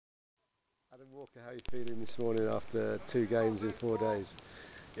Adam Walker, how are you feeling this morning after 2 games in 4 days?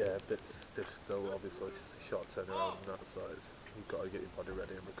 Yeah, a bit stiff still, obviously. It's a short turnaround on that side. You've got to get your body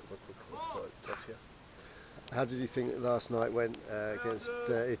ready and recover quickly, so it's tough, yeah. How did you think last night went against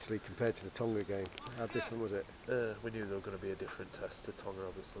Italy compared to the Tonga game? How different was it? We knew there was going to be a different test to Tonga,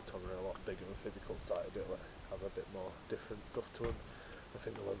 obviously. Tonga are a lot bigger and physical side, it'll have a bit more different stuff to them. I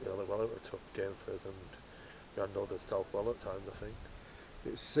think they went really well. It was a tough game for us and we handled ourselves well at times, I think.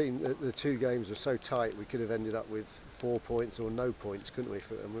 It seemed that the 2 games were so tight we could have ended up with 4 points or no points, couldn't we?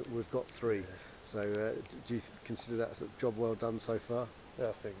 And we've got 3. Yeah. So do you consider that a job well done so far? Yeah,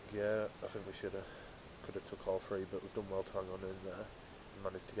 I think we could have took all 3, but we've done well to hang on in there and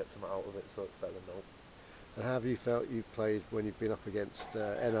managed to get some out of it, so it's better than no. And how have you felt you've played when you've been up against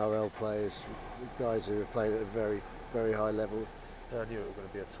NRL players, guys who are playing at a very, very high level? Yeah, I knew it was going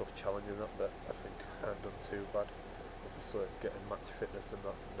to be a tough challenge in that, but I think I haven't done too bad. Obviously getting match fitness and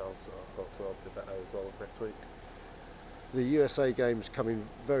that now, so hopefully I'll be better as well next week. The USA game's coming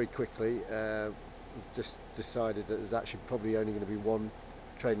very quickly. We've just decided that there's actually probably only going to be 1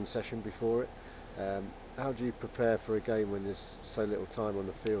 training session before it. How do you prepare for a game when there's so little time on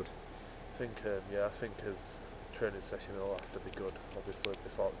the field? I think his training session will have to be good, obviously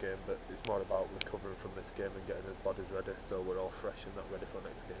before the game, but it's more about recovering from this game and getting his bodies ready so we're all fresh and not ready for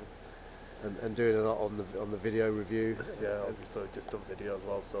next game. And doing a lot on the video review. Yeah, obviously just done video as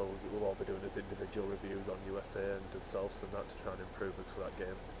well, so we'll all be doing his individual reviews on USA and himself and that to try and improve us for that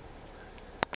game.